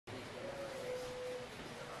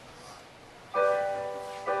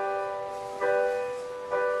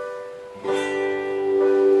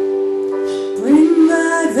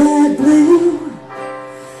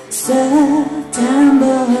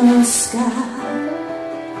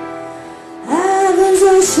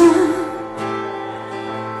ocean,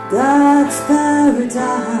 God's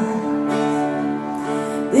paradise.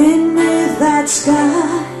 Beneath that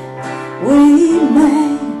sky we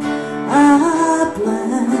made our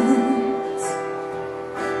plans,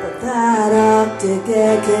 but that Arctic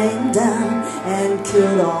air came down and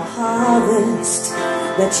killed our harvest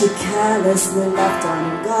that you carelessly left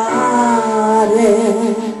unguarded.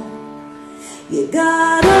 You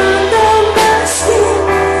got under my skin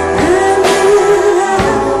and I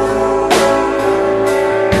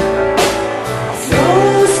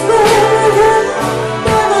froze better than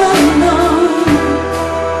I know.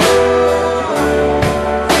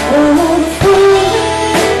 Oh, the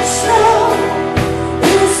snow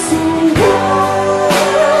is so warm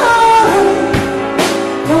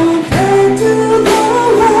compared to the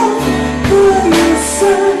one where you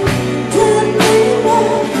said did me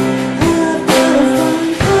more.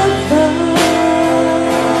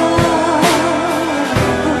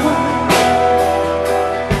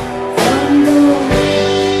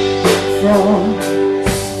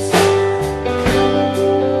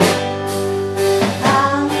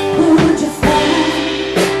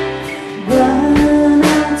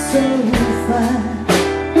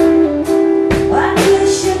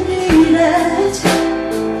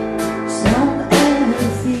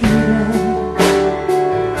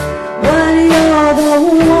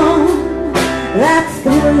 That's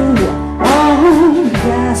through on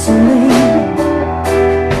gasoline.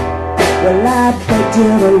 Well, I begged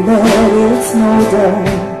you to love, it's no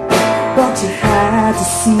doubt, but you had to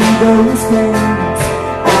see those flames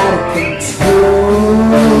out of control.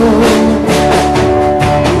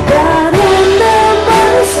 You got under my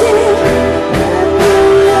skin and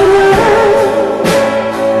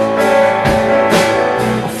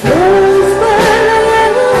I froze better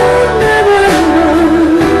than I never known.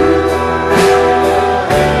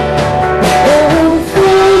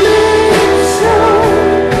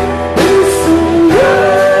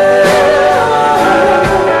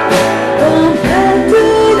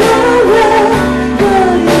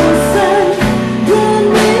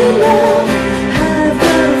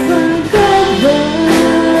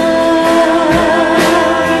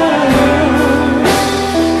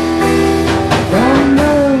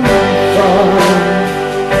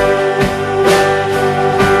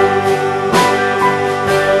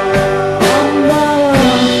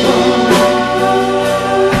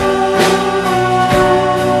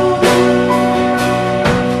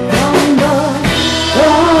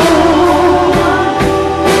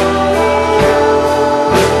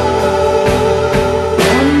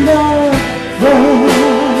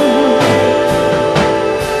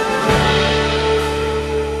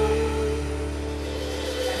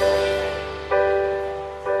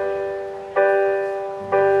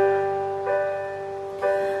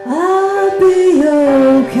 I'll be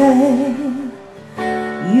okay.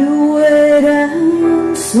 You wait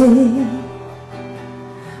and see,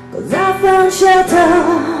 'cause I found shelter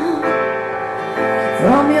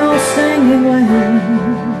from your stinging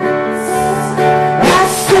wings. I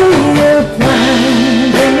see you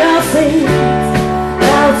plant in your feet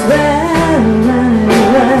elsewhere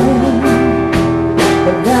anyway,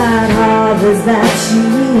 but that harvest that she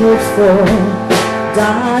hopes for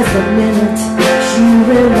dies the minute she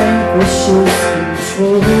relinquishes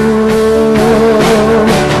control.